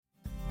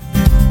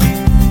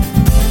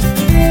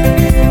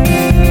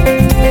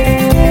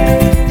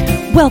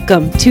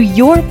Welcome to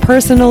Your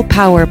Personal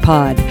Power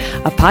Pod,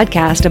 a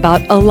podcast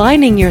about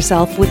aligning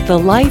yourself with the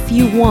life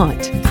you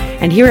want.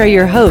 And here are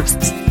your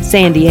hosts,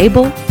 Sandy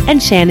Abel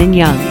and Shannon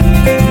Young.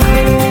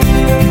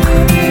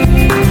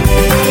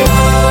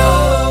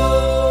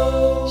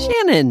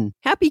 Shannon,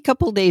 happy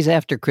couple days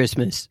after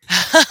Christmas.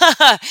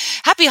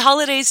 Happy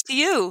holidays to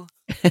you.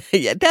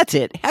 Yeah, that's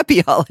it.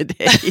 Happy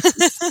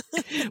holidays.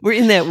 We're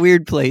in that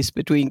weird place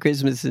between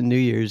Christmas and New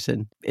Year's,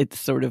 and it's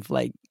sort of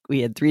like we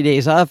had 3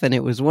 days off and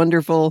it was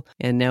wonderful,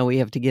 and now we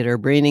have to get our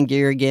brain in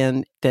gear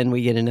again. Then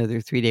we get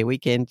another 3-day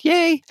weekend.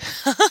 Yay!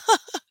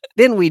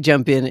 Then we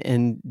jump in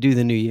and do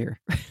the new year.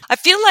 I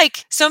feel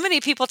like so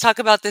many people talk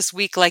about this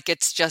week like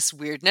it's just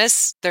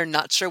weirdness. They're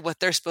not sure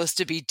what they're supposed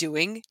to be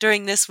doing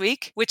during this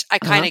week, which I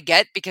kind of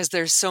get because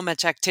there's so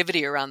much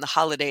activity around the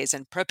holidays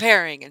and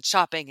preparing and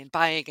shopping and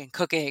buying and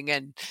cooking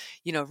and,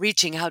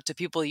 reaching out to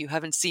people you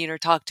haven't seen or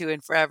talked to in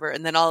forever.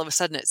 And then all of a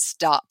sudden it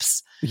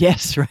stops.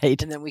 Yes,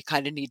 right. And then we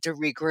kind of need to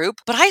regroup.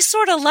 But I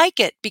sort of like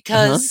it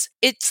because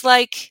it's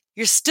like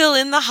you're still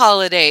in the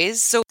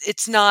holidays, so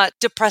it's not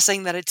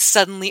depressing that it's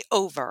suddenly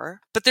over,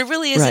 but there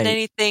really isn't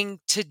anything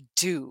to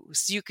do.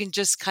 So you can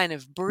just kind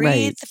of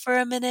breathe for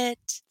a minute,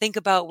 think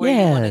about where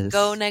you want to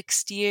go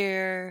next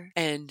year,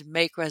 and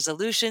make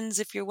resolutions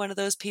if you're one of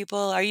those people.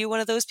 Are you one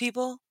of those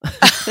people?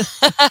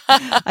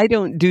 I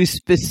don't do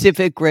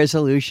specific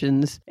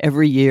resolutions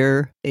every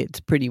year. It's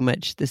pretty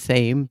much the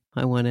same.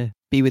 I want to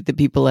be with the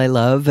people I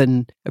love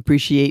and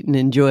appreciate and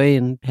enjoy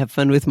and have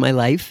fun with my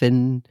life.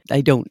 And I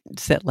don't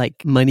set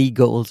like money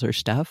goals or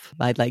stuff.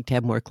 I'd like to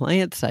have more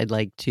clients. I'd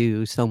like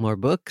to sell more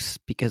books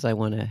because I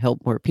want to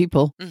help more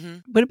people. Mm-hmm.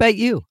 What about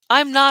you?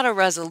 I'm not a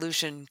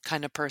resolution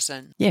kind of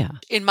person. Yeah.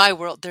 In my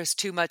world, there's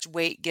too much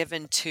weight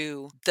given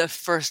to the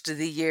first of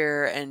the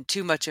year and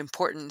too much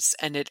importance,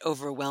 and it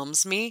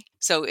overwhelms me.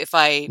 So if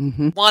I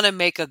want to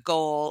make a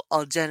goal,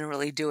 I'll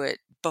generally do it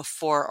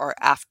before or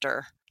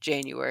after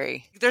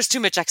January. There's too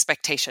much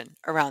expectation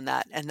around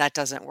that, and that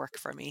doesn't work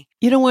for me.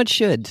 You don't want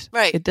shoulds.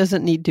 Right. It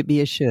doesn't need to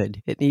be a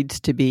should. It needs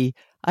to be,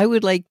 I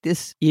would like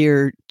this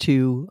year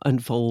to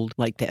unfold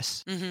like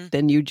this. Mm-hmm.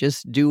 Then you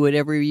just do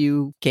whatever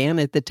you can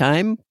at the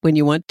time when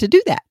you want to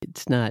do that.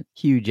 It's not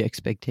huge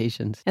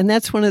expectations. And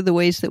that's one of the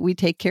ways that we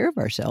take care of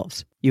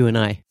ourselves, you and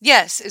I.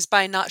 Yes, is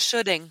by not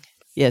shoulding.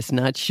 Yes,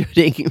 not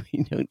shoulding.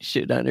 We don't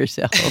should on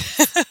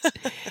ourselves.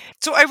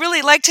 So I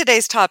really like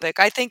today's topic.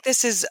 I think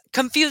this is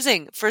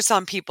confusing for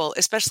some people,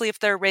 especially if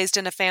they're raised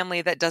in a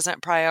family that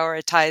doesn't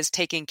prioritize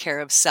taking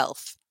care of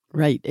self.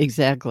 Right,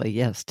 exactly.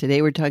 Yes.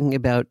 Today we're talking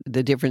about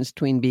the difference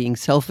between being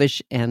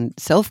selfish and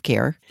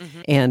self-care.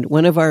 Mm-hmm. And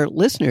one of our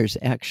listeners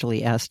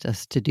actually asked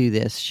us to do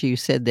this. She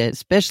said that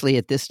especially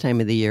at this time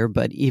of the year,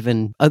 but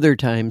even other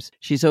times,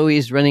 she's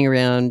always running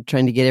around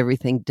trying to get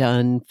everything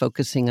done,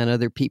 focusing on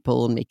other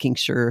people and making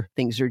sure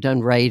things are done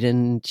right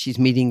and she's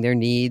meeting their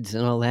needs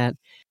and all that.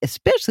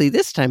 Especially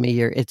this time of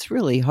year, it's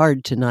really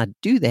hard to not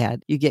do that.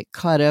 You get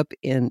caught up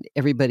in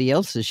everybody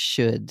else's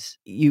shoulds.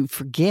 You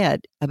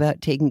forget about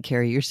taking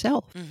care of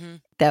yourself. Mm-hmm.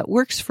 That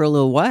works for a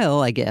little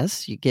while, I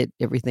guess. You get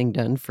everything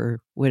done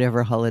for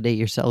whatever holiday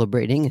you're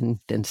celebrating and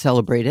then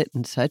celebrate it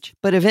and such.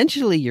 But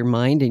eventually your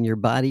mind and your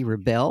body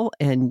rebel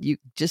and you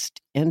just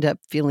end up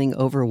feeling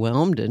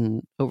overwhelmed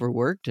and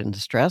overworked and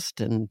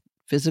stressed and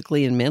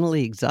physically and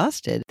mentally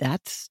exhausted.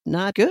 That's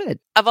not good.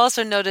 I've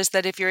also noticed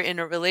that if you're in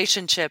a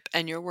relationship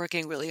and you're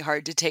working really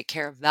hard to take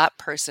care of that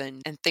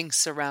person and things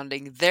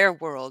surrounding their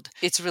world,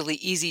 it's really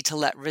easy to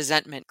let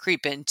resentment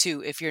creep in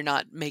too if you're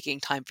not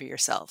making time for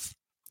yourself.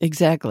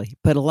 Exactly.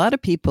 But a lot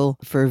of people,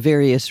 for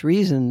various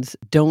reasons,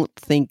 don't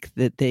think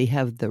that they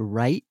have the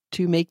right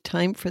to make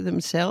time for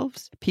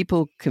themselves.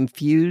 People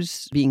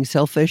confuse being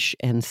selfish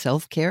and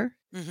self-care.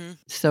 Mm-hmm.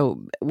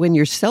 So when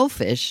you're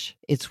selfish,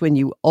 it's when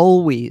you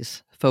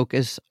always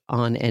focus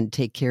on and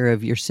take care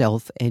of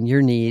yourself and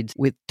your needs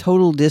with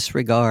total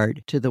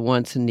disregard to the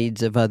wants and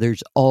needs of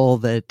others all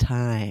the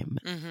time.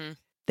 Mm-hmm.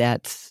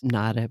 That's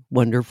not a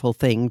wonderful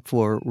thing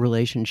for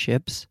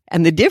relationships.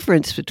 And the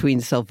difference between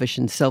selfish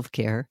and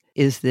self-care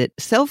is that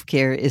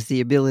self-care is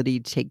the ability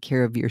to take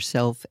care of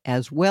yourself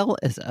as well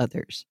as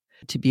others,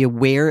 to be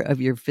aware of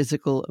your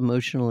physical,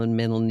 emotional, and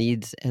mental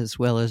needs as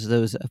well as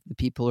those of the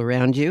people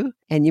around you.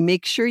 And you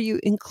make sure you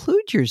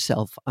include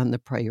yourself on the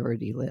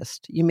priority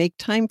list. You make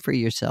time for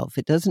yourself.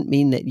 It doesn't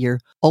mean that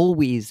you're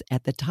always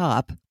at the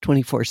top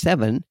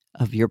 24/7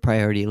 of your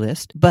priority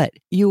list, but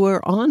you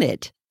are on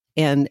it.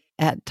 And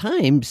at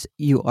times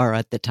you are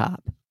at the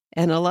top.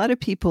 And a lot of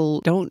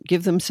people don't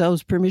give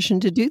themselves permission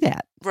to do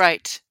that.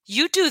 Right.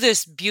 You do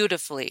this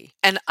beautifully.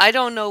 And I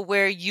don't know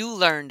where you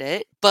learned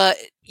it, but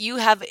you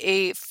have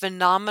a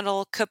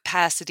phenomenal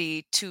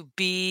capacity to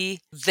be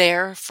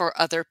there for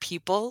other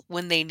people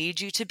when they need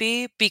you to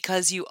be,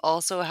 because you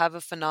also have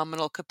a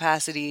phenomenal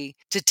capacity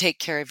to take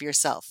care of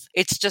yourself.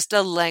 It's just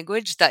a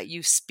language that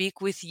you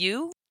speak with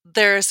you.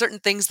 There are certain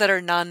things that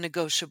are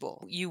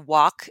non-negotiable. You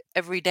walk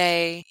every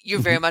day. You're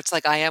very much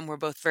like I am. We're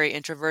both very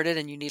introverted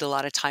and you need a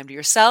lot of time to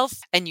yourself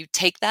and you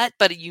take that,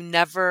 but you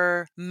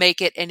never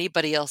make it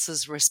anybody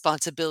else's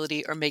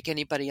responsibility or make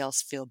anybody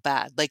else feel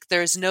bad. Like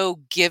there's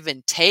no give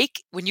and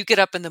take. When you get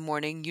up in the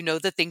morning, you know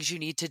the things you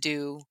need to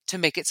do to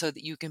make it so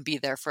that you can be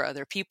there for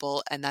other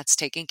people, and that's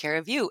taking care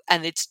of you.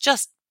 And it's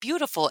just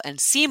beautiful and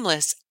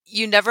seamless.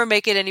 You never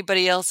make it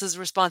anybody else's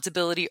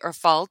responsibility or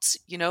fault.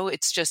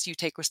 It's just you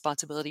take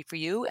responsibility for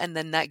you, and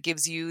then that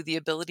gives you the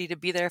ability to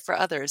be there for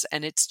others.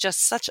 And it's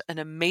just such an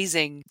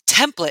amazing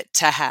template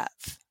to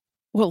have.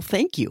 Well,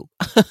 thank you.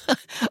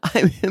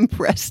 I'm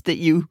impressed that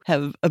you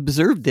have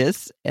observed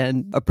this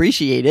and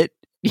appreciate it.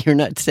 You're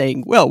not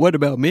saying, well, what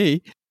about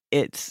me?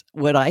 It's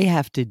what I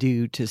have to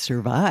do to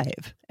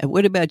survive. And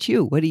what about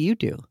you? What do you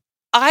do?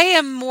 I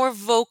am more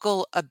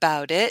vocal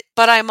about it,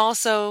 but I'm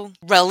also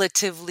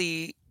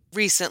relatively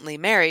recently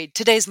married.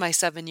 Today's my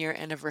 7-year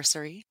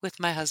anniversary with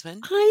my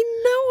husband.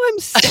 I know. I'm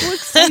so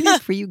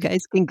excited for you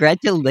guys.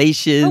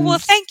 Congratulations. Oh, well,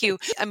 thank you.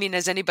 I mean,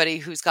 as anybody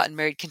who's gotten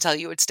married can tell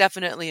you, it's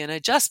definitely an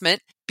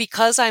adjustment.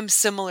 Because I'm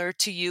similar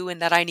to you in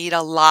that I need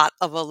a lot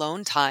of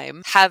alone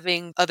time,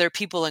 having other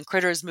people and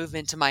critters move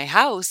into my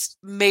house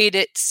made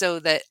it so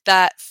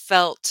that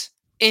felt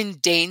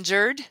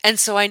endangered. And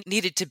so I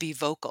needed to be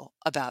vocal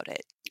about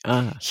it.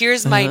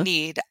 Here's my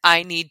need.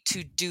 I need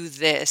to do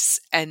this.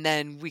 And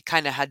then we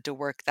kind of had to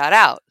work that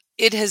out.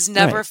 It has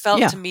never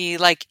felt to me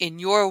like in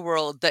your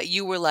world that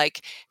you were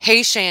like,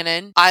 hey,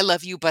 Shannon, I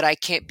love you, but I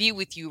can't be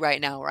with you right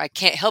now, or I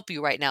can't help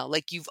you right now.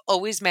 Like you've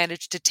always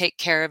managed to take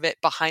care of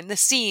it behind the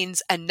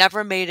scenes and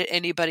never made it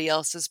anybody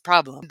else's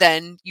problem.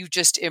 Then you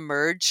just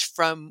emerge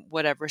from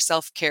whatever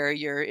self-care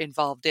you're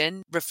involved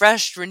in,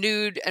 refreshed,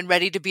 renewed, and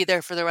ready to be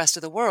there for the rest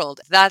of the world.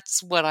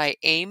 That's what I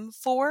aim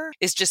for,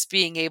 is just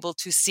being able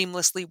to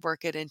seamlessly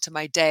work it into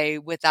my day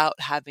without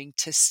having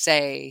to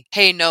say,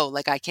 hey, no,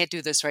 like I can't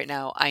do this right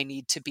now. I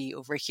need to be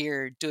over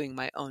here doing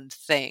my own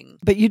thing.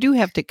 But you do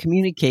have to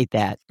communicate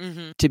that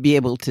to be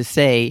able to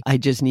say, I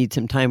just need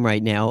some time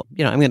right now.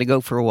 I'm going to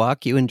go for a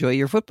walk. You enjoy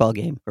your football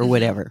game or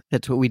whatever.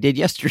 That's what we did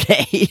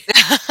yesterday.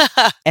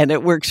 And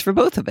it works for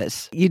both of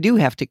us. You do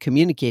have to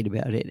communicate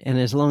about it. And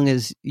as long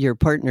as your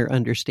partner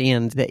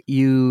understands that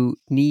you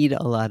need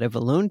a lot of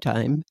alone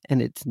time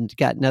and it's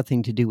got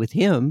nothing to do with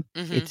him,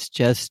 it's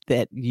just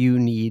that you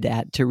need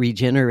that to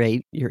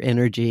regenerate your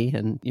energy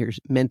and your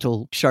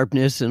mental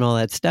sharpness and all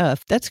that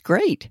stuff. That's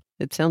great.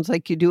 It sounds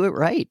like you do it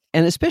right.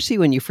 And especially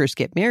when you first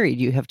get married,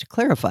 you have to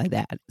clarify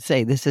that.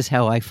 Say, this is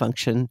how I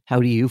function. How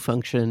do you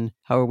function?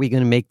 How are we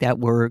going to make that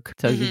work?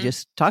 So you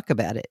just talk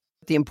about it.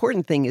 The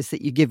important thing is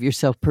that you give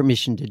yourself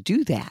permission to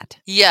do that.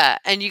 Yeah,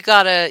 and you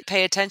got to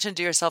pay attention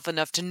to yourself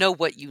enough to know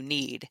what you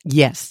need.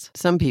 Yes.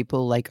 Some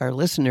people, like our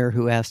listener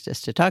who asked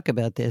us to talk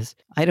about this,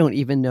 I don't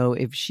even know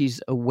if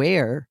she's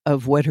aware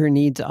of what her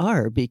needs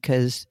are,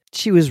 because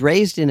she was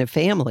raised in a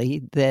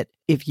family that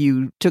if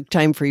you took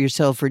time for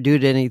yourself or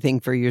did anything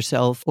for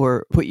yourself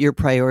or put your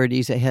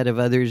priorities ahead of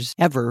others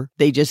ever,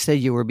 they just said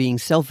you were being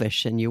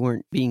selfish and you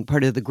weren't being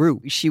part of the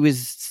group. She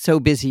was so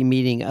busy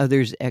meeting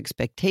others'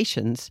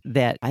 expectations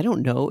that I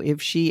don't know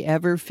if she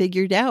ever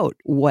figured out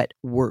what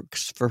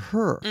works for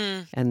her.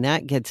 And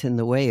that gets in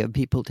the way of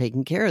people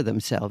taking care of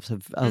themselves,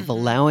 of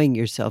allowing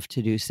yourself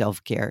to do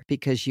self-care,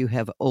 because you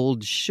have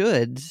old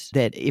shoulds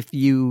that if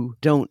you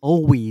don't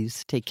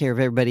always take care of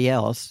everybody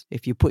else,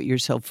 if you put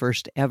yourself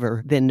first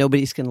ever, then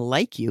nobody's going to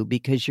like you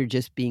because you're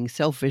just being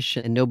selfish,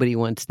 and nobody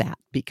wants that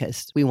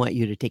because we want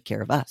you to take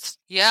care of us.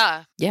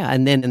 Yeah. Yeah.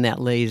 And then that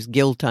lays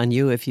guilt on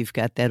you if you've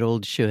got that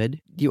old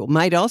should. You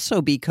might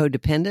also be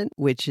codependent,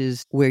 which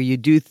is where you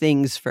do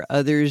things for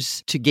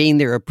others to gain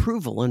their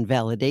approval and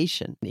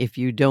validation. If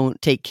you don't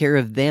take care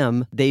of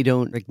them, they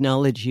don't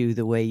acknowledge you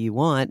the way you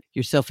want.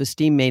 Your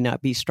self-esteem may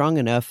not be strong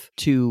enough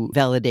to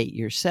validate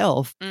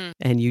yourself,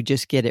 and you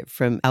just get it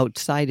from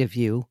outside of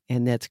you,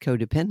 and that's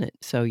codependent.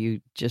 So you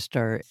just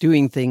are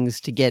doing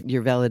things to get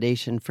your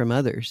validation from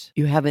others.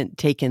 You haven't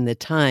taken the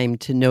time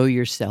to know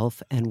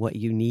yourself and what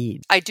you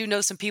need. I do know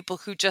some people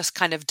who just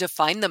kind of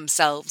define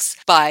themselves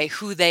by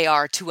who they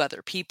are to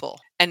other people.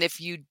 And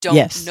if you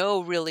don't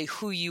know really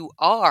who you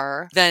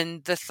are,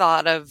 then the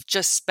thought of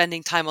just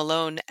spending time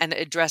alone and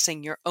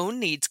addressing your own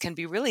needs can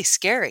be really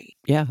scary.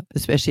 Yeah,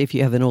 especially if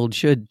you have an old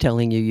should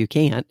telling you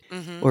can't,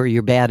 or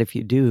you're bad if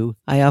you do.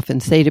 I often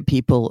say to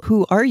people,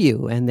 who are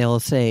you? And they'll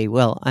say,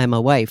 well, I'm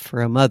a wife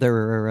or a mother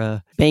or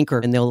a banker,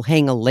 and they'll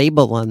hang a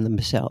label on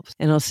themselves.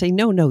 And I'll say,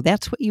 no,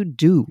 that's what you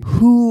do.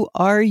 Who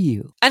are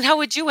you? And how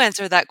would you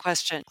answer that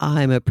question?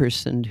 I'm a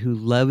person who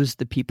loves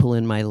the people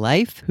in my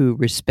life, who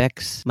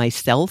respects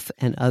myself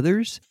and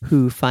others,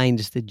 who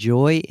finds the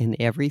joy in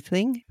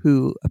everything,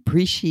 who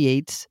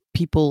appreciates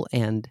people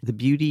and the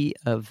beauty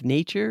of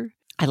nature.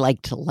 I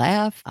like to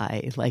laugh.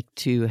 I like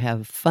to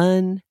have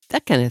fun.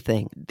 that kind of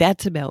thing.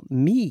 That's about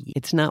me.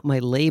 It's not my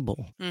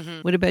label.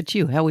 Mm-hmm. What about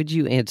you? How would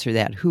you answer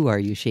that? Who are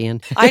you,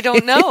 Shan? I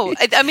don't know.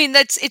 I mean,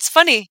 it's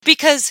funny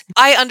because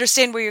I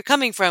understand where you're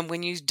coming from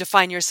when you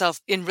define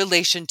yourself in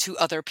relation to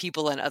other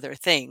people and other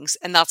things.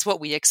 And that's what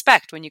we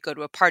expect when you go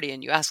to a party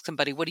and you ask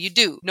somebody, what do you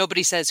do?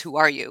 Nobody says, who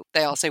are you?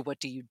 They all say, what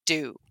do you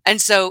do? And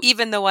so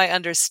even though I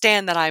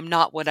understand that I'm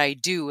not what I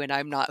do and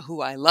I'm not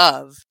who I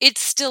love,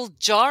 it's still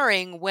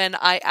jarring when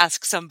I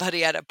ask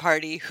somebody at a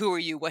party, who are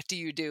you? What do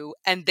you do?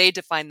 And they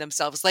define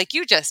themselves like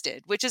you just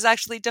did, which is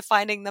actually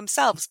defining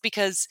themselves,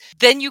 because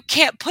then you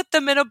can't put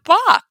them in a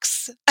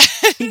box.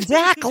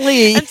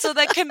 Exactly. And so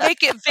that can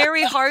make it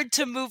very hard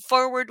to move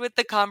forward with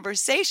the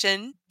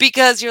conversation,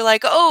 because you're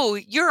like, oh,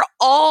 you're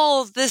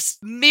all this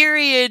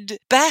myriad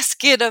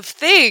basket of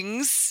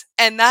things.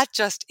 And that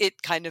just,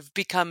 it kind of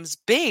becomes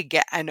big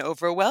and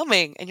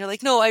overwhelming. And you're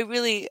like, no,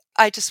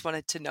 I just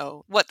wanted to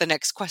know what the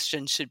next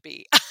question should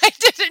be. I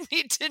didn't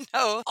need to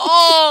know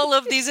all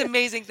of these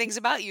amazing things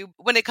about you.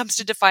 When it comes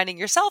to defining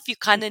yourself, you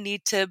kind of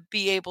need to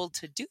be able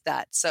to do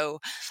that.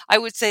 So I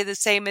would say the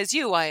same as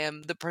you. I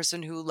am the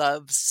person who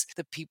loves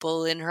the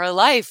people in her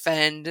life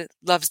and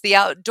loves the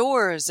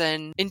outdoors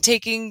and in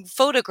taking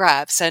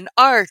photographs and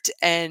art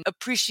and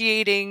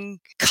appreciating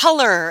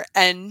color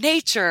and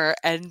nature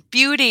and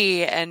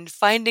beauty and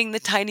finding the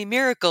tiny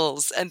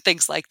miracles and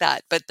things like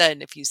that. But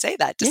then if you say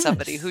that to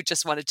somebody who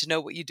just wanted to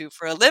know what you do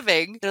for a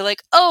living, they're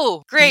like,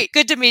 oh, great.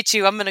 Good to meet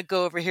you. I'm going to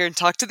go over here and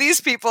talk to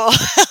these people.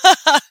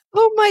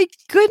 Oh my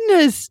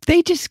goodness.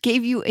 They just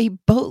gave you a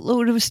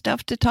boatload of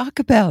stuff to talk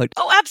about.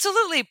 Oh,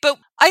 absolutely. But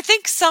I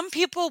think some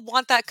people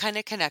want that kind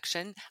of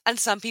connection and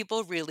some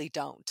people really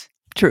don't.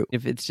 True.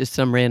 If it's just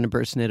some random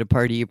person at a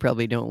party, you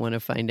probably don't want to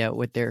find out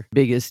what their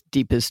biggest,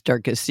 deepest,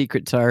 darkest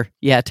secrets are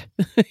yet.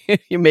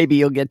 Maybe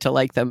you'll get to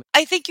like them.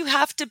 I think you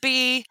have to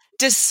be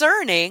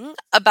discerning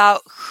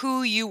about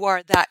who you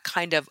are that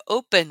kind of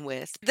open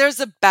with. There's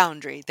a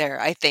boundary there,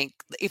 I think.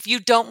 If you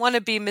don't want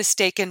to be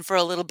mistaken for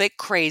a little bit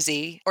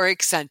crazy or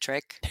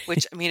eccentric,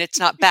 which, I mean, it's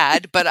not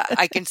bad, but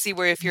I can see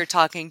where if you're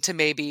talking to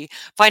maybe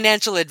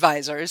financial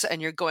advisors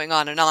and you're going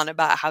on and on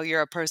about how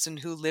you're a person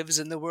who lives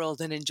in the world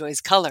and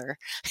enjoys color,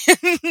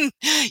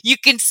 you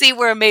can see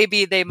where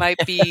maybe they might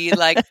be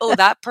like, oh,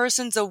 that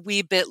person's a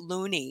wee bit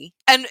loony.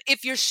 And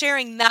if you're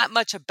sharing that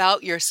much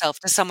about yourself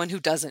to someone who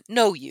doesn't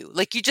know you,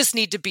 like you just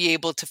need to be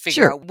able to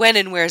figure out when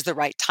and where's the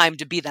right time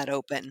to be that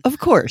open. Of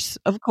course.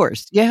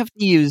 You have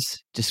to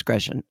use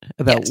discretion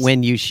about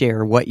when you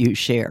share what you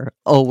share,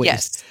 always.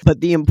 Yes.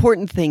 But the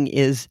important thing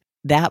is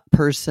that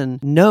person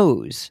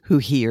knows who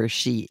he or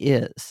she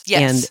is.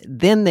 Yes. And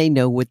then they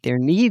know what their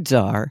needs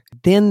are.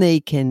 Then they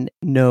can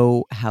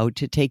know how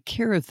to take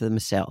care of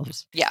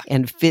themselves. Yeah.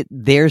 And fit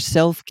their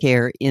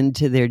self-care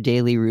into their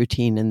daily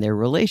routine and their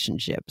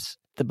relationships.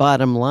 The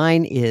bottom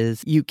line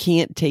is you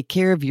can't take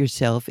care of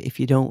yourself if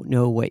you don't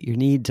know what your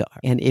needs are.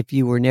 And if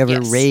you were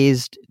never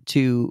raised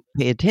to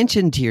pay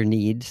attention to your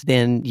needs,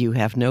 then you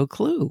have no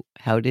clue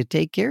how to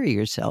take care of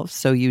yourself.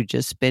 So you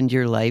just spend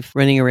your life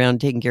running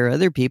around taking care of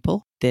other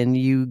people. Then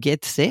you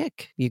get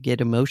sick. You get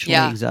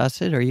emotionally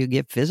exhausted, or you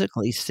get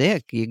physically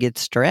sick. You get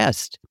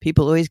stressed.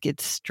 People always get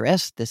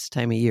stressed this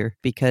time of year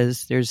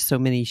because there's so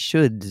many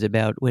shoulds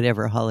about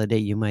whatever holiday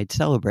you might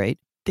celebrate.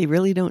 They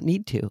really don't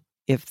need to.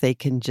 If they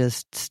can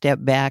just step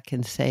back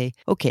and say,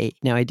 okay,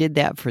 now I did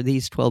that for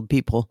these 12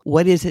 people.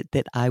 What is it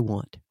that I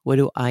want? What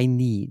do I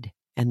need?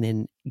 And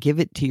then give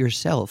it to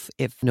yourself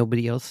if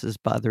nobody else is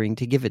bothering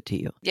to give it to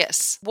you.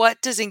 Yes.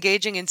 What does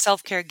engaging in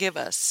self-care give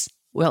us?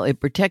 Well, it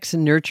protects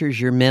and nurtures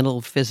your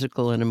mental,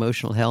 physical, and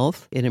emotional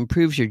health. It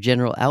improves your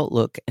general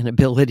outlook and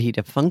ability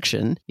to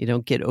function. You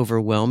don't get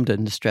overwhelmed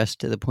and stressed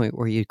to the point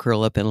where you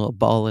curl up in a little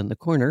ball in the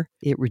corner.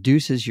 It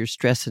reduces your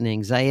stress and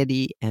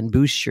anxiety and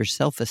boosts your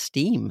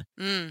self-esteem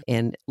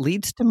and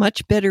leads to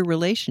much better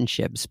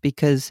relationships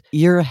because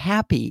you're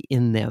happy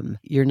in them.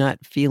 You're not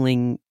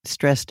feeling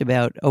stressed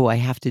about, oh, I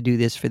have to do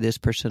this for this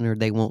person or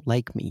they won't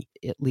like me.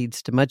 It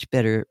leads to much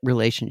better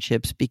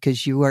relationships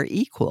because you are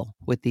equal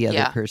with the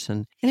other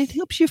person. And it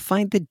helps you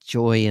find the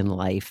joy in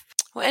life.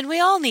 And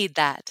we all need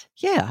that.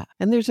 Yeah.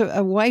 And there's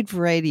a wide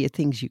variety of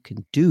things you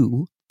can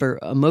do for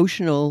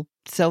emotional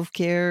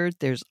self-care.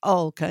 There's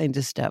all kinds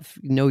of stuff.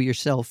 Know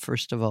yourself,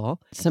 first of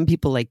all. Some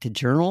people like to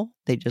journal.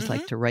 They just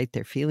like to write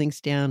their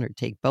feelings down or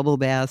take bubble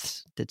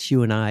baths. That's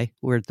you and I.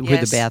 We're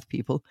the bath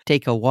people.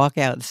 Take a walk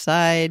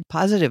outside.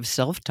 Positive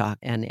self-talk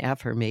and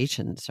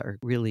affirmations are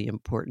really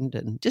important.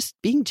 And just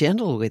being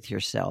gentle with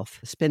yourself.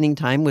 Spending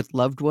time with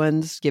loved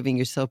ones. Giving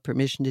yourself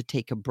permission to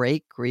take a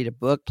break. Read a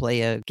book.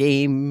 Play a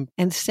game.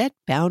 And set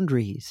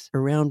boundaries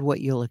around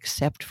what you'll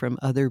accept from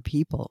other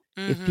people.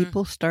 If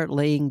people start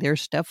laying their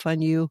stuff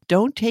on you,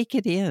 don't take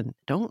it in.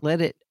 Don't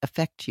let it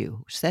affect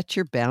you. Set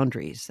your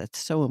boundaries. That's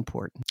so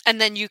important.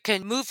 And then you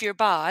can move your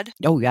bod.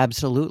 Oh,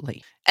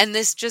 absolutely. And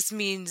this just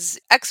means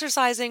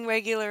exercising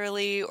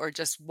regularly or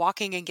just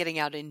walking and getting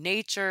out in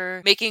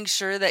nature, making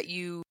sure that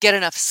you get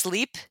enough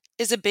sleep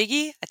is a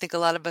biggie. I think a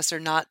lot of us are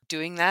not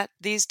doing that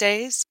these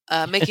days.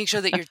 Making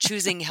sure that you're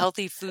choosing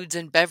healthy foods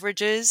and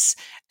beverages.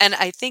 And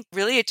I think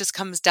really it just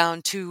comes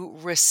down to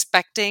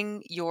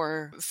respecting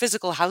your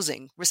physical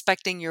housing,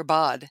 respecting your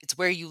bod. It's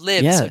where you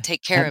live, so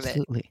take care of it.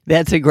 Absolutely.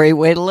 That's a great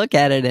way to look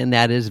at it. And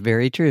that is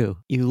very true.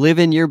 You live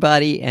in your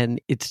body and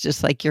it's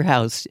just like your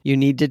house. You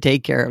need to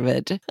take care of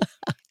it.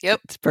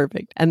 Yep. It's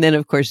perfect. And then,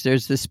 of course,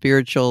 there's the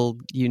spiritual.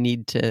 You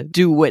need to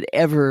do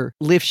whatever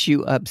lifts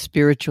you up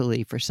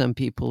spiritually. For some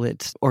people,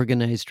 it's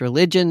organized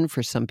religion.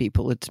 For some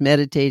people, it's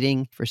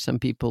meditating. For some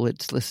people,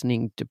 it's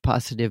listening to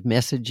positive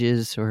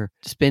messages or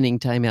spending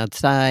time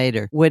outside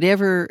or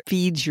whatever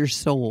feeds your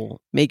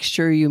soul. Make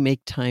sure you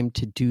make time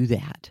to do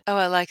that. Oh,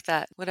 I like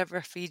that.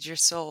 Whatever feeds your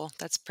soul.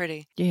 That's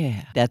pretty.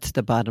 Yeah, that's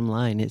the bottom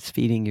line. It's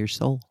feeding your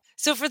soul.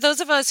 So for those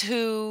of us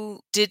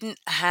who didn't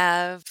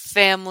have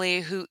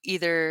family who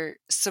either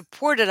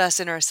supported us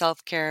in our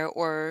self-care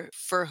or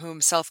for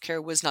whom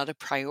self-care was not a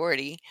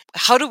priority,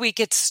 how do we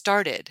get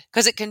started?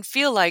 Because it can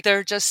feel like there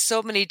are just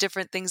so many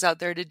different things out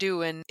there to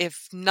do. And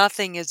if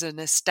nothing is an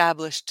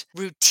established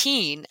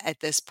routine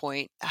at this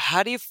point,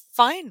 how do you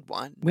find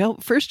one? Well,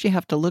 first you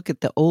have to look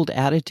at the old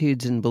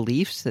attitudes and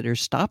beliefs that are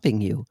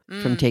stopping you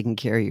from taking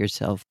care of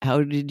yourself.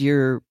 How did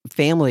your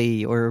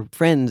family or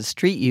friends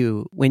treat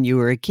you when you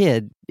were a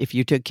kid? If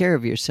you took care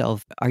of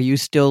yourself, are you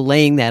still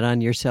laying that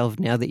on yourself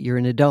now that you're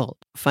an adult?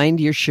 Find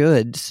your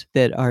shoulds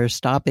that are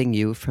stopping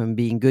you from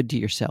being good to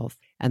yourself.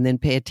 And then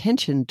pay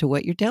attention to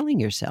what you're telling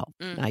yourself.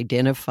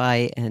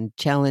 Identify and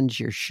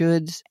challenge your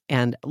shoulds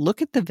and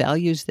look at the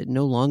values that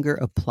no longer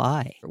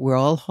apply. We're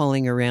all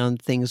hauling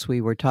around things we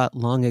were taught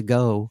long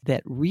ago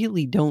that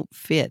really don't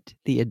fit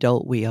the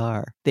adult we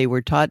are. They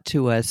were taught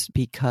to us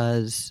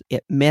because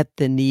it met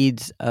the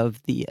needs of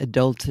the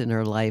adults in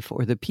our life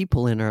or the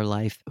people in our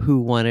life who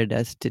wanted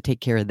us to take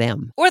care of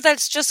them. Or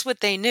that's just what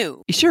they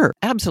knew. Sure,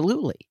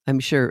 absolutely. I'm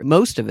sure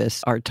most of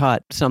us are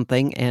taught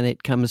something and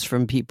it comes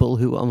from people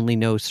who only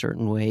know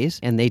certain ways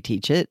and they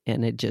teach it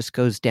and it just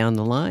goes down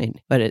the line.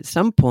 But at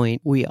some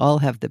point, we all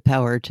have the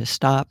power to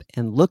stop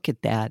and look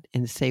at that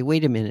and say,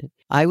 wait a minute,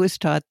 I was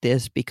taught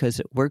this because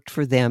it worked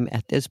for them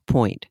at this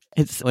point.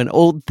 It's an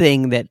old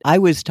thing that I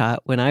was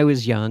taught when I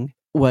was young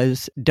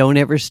was don't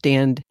ever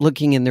stand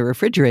looking in the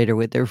refrigerator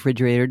with the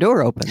refrigerator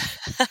door open.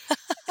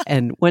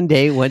 And one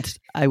day, once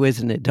I was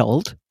an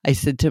adult, I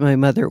said to my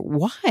mother,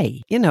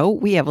 why?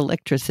 We have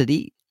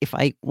electricity. If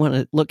I want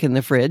to look in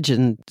the fridge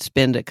and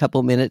spend a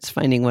couple minutes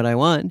finding what I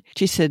want,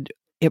 she said,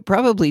 it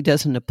probably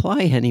doesn't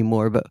apply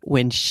anymore. But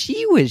when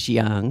she was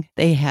young,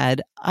 they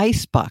had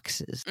ice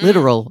boxes,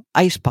 literal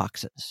ice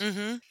boxes.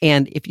 Mm-hmm.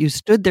 And if you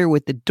stood there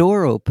with the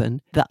door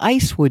open, the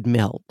ice would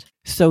melt.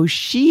 So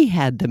she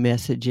had the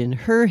message in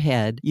her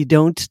head, you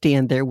don't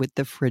stand there with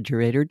the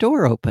refrigerator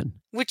door open.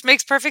 Which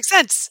makes perfect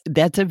sense.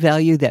 That's a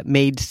value that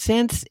made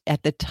sense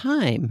at the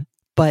time,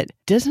 but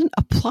doesn't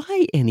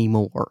apply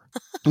anymore.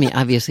 I mean,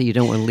 obviously, you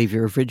don't want to leave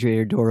your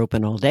refrigerator door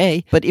open all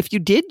day, but if you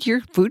did, your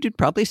food would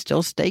probably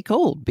still stay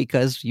cold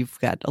because you've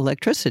got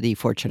electricity,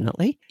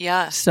 fortunately.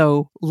 Yeah.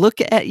 So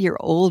look at your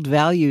old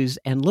values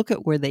and look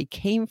at where they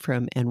came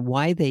from and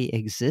why they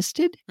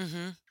existed.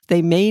 Mm-hmm.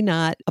 They may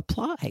not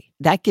apply.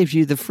 That gives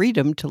you the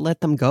freedom to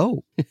let them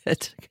go.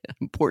 That's an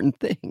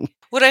important thing.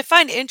 What I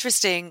find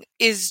interesting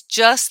is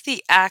just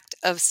the act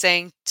of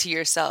saying to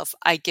yourself,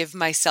 I give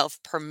myself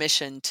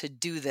permission to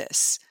do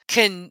this,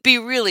 can be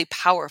really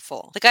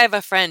powerful. Like I have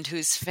a friend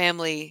whose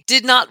family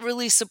did not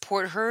really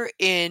support her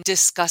in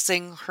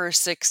discussing her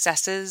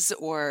successes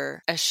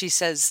or, as she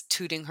says,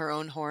 tooting her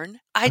own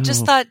horn. I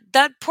just thought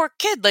that poor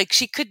kid, like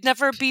she could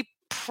never be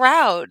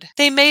proud.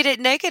 They made it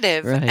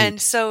negative. Right.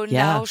 And so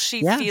now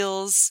she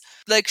feels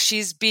like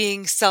she's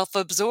being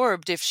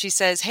self-absorbed if she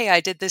says, hey, I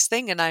did this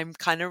thing and I'm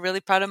kind of really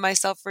proud of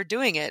myself for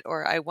doing it,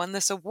 or I won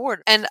this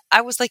award. And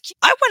I was like,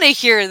 I want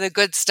to hear the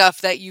good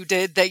stuff that you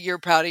did that you're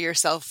proud of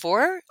yourself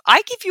for.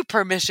 I give you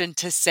permission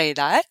to say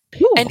that.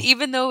 Cool. And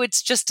even though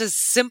it's just a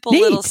simple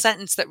little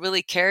sentence that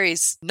really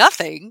carries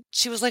nothing,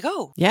 she was like,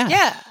 oh,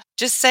 yeah.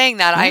 Just saying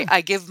that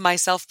I give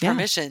myself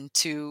permission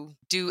to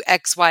do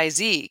X, Y,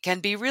 Z can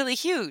be really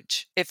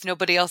huge if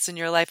nobody else in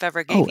your life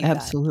ever gave you that. Oh,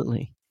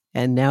 absolutely.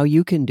 And now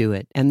you can do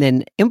it and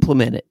then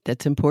implement it.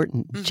 That's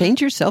important. Mm-hmm.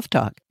 Change your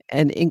self-talk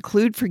and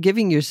include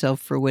forgiving yourself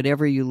for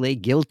whatever you lay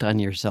guilt on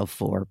yourself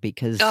for,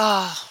 because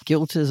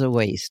guilt is a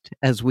waste,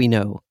 as we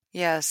know.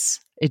 Yes.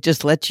 It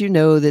just lets you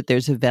know that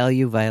there's a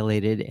value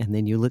violated, and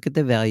then you look at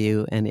the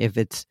value, and if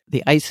it's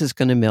the ice is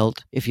going to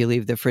melt if you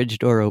leave the fridge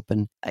door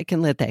open, I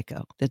can let that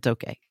go. That's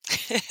okay.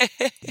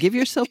 Give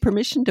yourself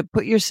permission to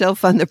put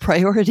yourself on the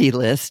priority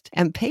list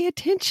and pay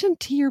attention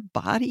to your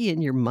body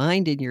and your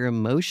mind and your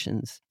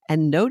emotions,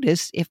 and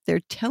notice if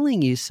they're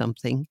telling you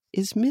something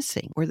is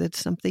missing or that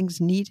something's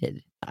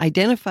needed.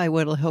 Identify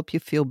what will help you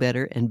feel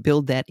better and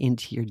build that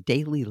into your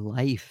daily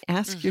life.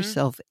 Ask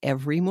yourself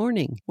every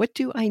morning, what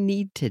do I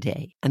need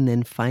today? And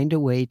then find a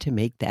way to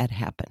make that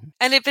happen.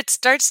 And if it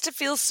starts to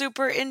feel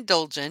super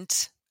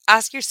indulgent,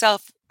 ask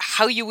yourself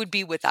how you would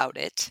be without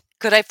it.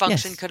 Could I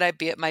function? Yes. Could I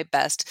be at my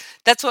best?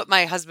 That's what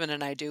my husband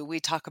and I do. We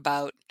talk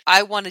about,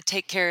 I want to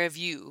take care of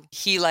you.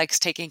 He likes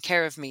taking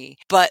care of me,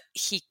 but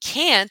he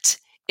can't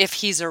if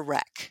he's a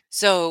wreck.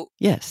 So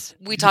yes,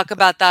 we talk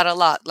about that a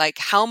lot. Like,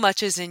 how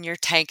much is in your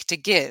tank to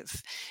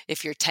give?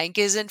 If your tank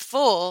isn't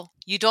full,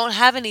 you don't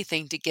have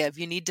anything to give.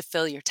 You need to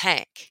fill your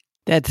tank.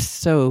 That's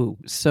so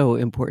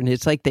important.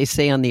 It's like they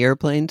say on the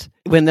airplanes,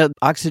 when the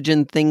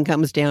oxygen thing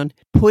comes down,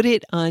 put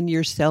it on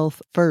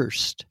yourself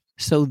first.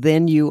 So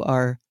then you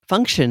are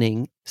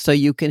functioning so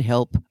you can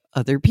help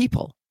other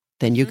people.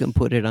 Then you can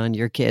put it on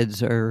your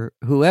kids or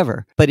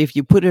whoever. But if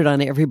you put it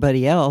on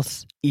everybody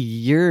else,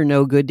 you're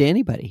no good to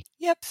anybody.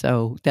 Yep.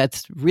 So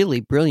that's really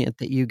brilliant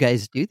that you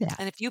guys do that.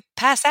 And if you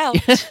pass out.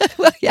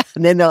 Well, yeah,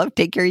 and then they'll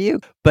take care of you.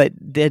 But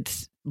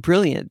that's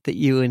brilliant that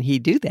you and he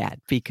do that,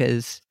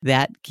 because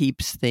that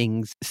keeps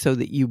things so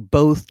that you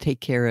both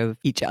take care of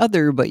each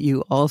other, but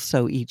you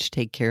also each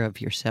take care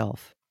of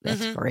yourself.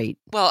 That's great.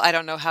 Well, I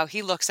don't know how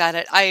he looks at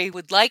it. I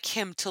would like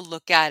him to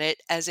look at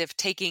it as if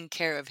taking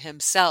care of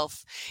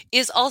himself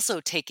is also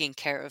taking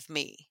care of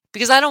me,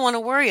 because I don't want to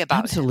worry about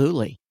it.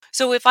 Absolutely.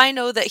 So if I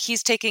know that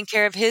he's taking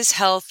care of his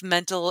health,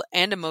 mental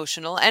and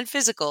emotional and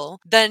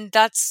physical, then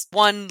that's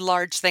one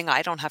large thing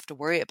I don't have to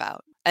worry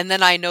about. And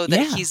then I know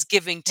that he's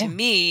giving to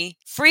me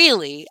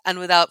freely and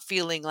without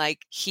feeling like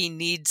he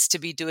needs to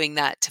be doing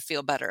that to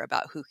feel better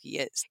about who he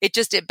is.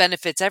 It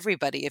benefits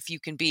everybody if you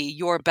can be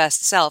your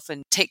best self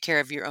and take care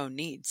of your own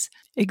needs.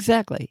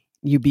 Exactly.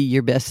 You be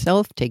your best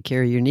self, take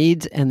care of your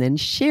needs, and then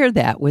share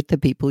that with the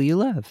people you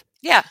love.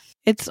 Yeah.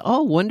 It's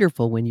all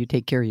wonderful when you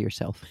take care of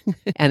yourself.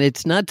 And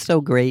it's not so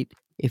great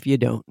if you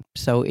don't.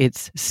 So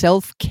it's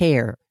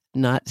self-care,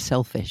 not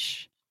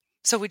selfish.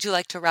 So would you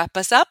like to wrap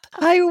us up?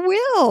 I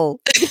will.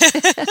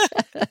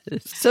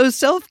 So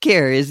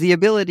self-care is the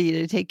ability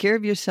to take care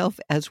of yourself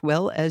as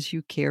well as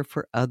you care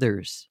for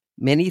others.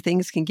 Many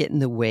things can get in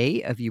the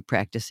way of you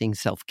practicing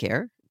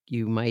self-care.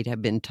 You might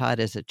have been taught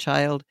as a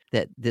child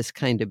that this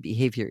kind of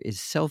behavior is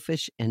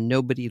selfish and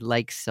nobody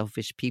likes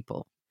selfish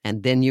people.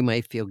 And then you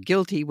might feel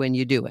guilty when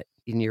you do it.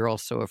 And you're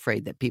also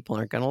afraid that people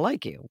aren't going to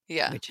like you,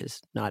 which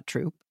is not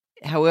true.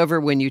 However,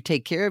 when you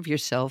take care of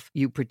yourself,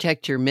 you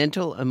protect your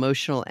mental,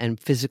 emotional, and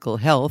physical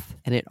health,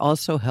 and it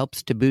also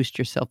helps to boost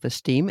your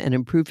self-esteem and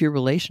improve your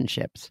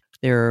relationships.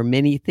 There are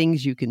many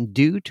things you can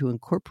do to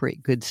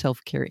incorporate good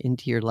self-care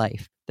into your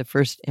life. The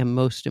first and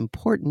most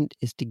important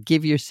is to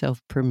give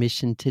yourself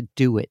permission to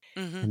do it,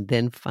 and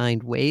then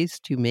find ways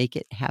to make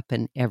it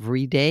happen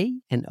every day,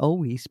 and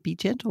always be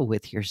gentle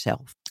with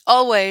yourself.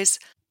 Always.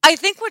 I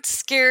think what's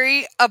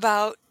scary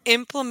about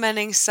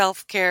implementing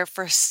self-care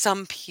for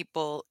some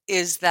people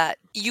is that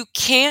you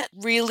can't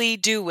really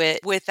do it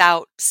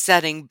without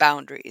setting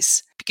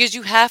boundaries. Because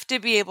you have to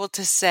be able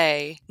to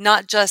say,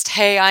 not just,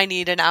 hey, I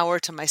need an hour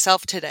to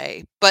myself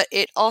today, but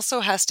it also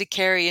has to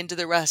carry into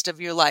the rest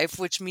of your life,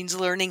 which means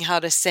learning how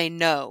to say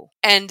no.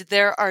 And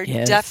there are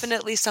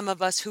definitely some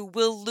of us who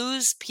will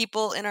lose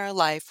people in our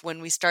life when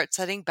we start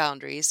setting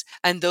boundaries.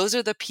 And those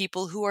are the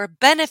people who are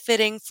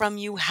benefiting from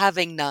you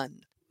having none.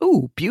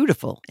 Ooh,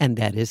 beautiful. And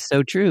that is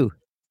so true.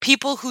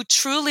 People who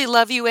truly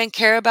love you and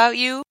care about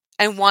you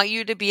and want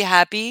you to be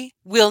happy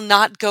will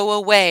not go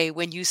away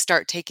when you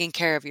start taking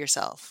care of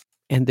yourself.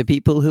 And the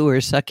people who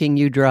are sucking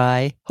you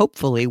dry,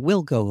 hopefully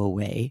will go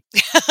away.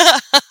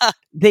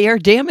 They are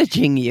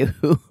damaging you.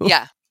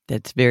 Yeah.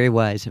 That's very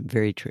wise and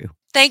very true.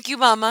 Thank you,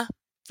 Mama,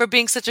 for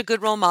being such a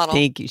good role model.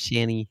 Thank you,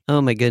 Shani.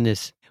 Oh, my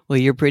goodness. Well,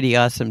 you're pretty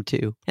awesome,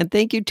 too. And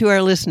thank you to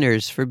our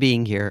listeners for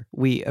being here.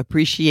 We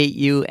appreciate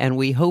you, and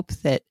we hope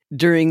that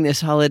during this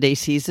holiday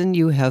season,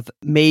 you have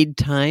made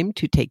time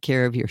to take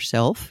care of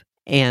yourself.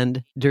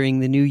 And during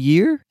the new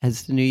year,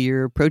 as the new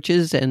year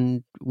approaches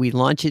and we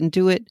launch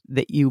into it,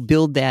 that you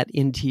build that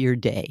into your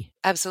day.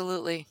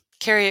 Absolutely.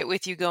 Carry it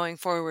with you going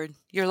forward.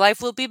 Your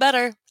life will be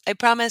better, I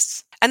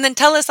promise. And then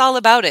tell us all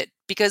about it,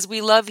 because we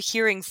love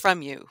hearing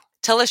from you.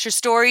 Tell us your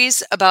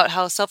stories about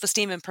how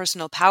self-esteem and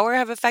personal power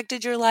have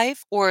affected your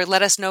life, or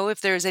let us know if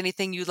there's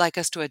anything you'd like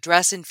us to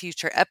address in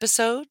future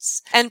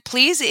episodes. And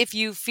please, if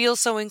you feel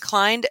so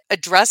inclined,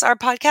 address our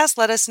podcast.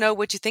 Let us know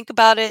what you think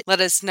about it. Let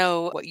us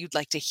know what you'd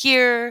like to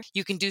hear.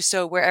 You can do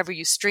so wherever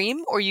you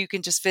stream, or you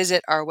can just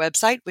visit our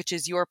website, which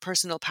is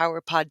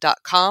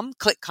yourpersonalpowerpod.com.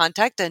 Click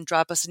contact and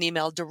drop us an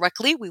email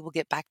directly. We will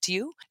get back to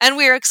you. And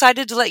we are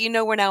excited to let you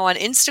know we're now on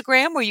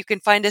Instagram, where you can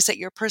find us at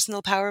Your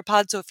Personal Power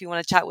Pod. So if you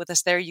want to chat with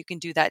us there, you can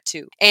do that too.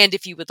 And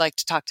if you would like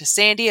to talk to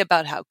Sandy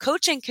about how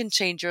coaching can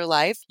change your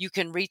life, you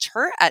can reach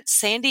her at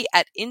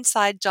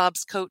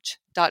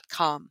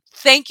sandy@insidejobscoach.com.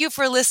 Thank you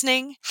for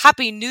listening.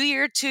 Happy New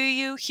Year to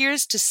you.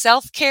 Here's to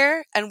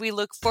self-care, and we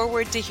look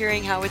forward to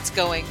hearing how it's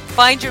going.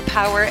 Find your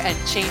power and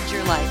change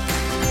your life.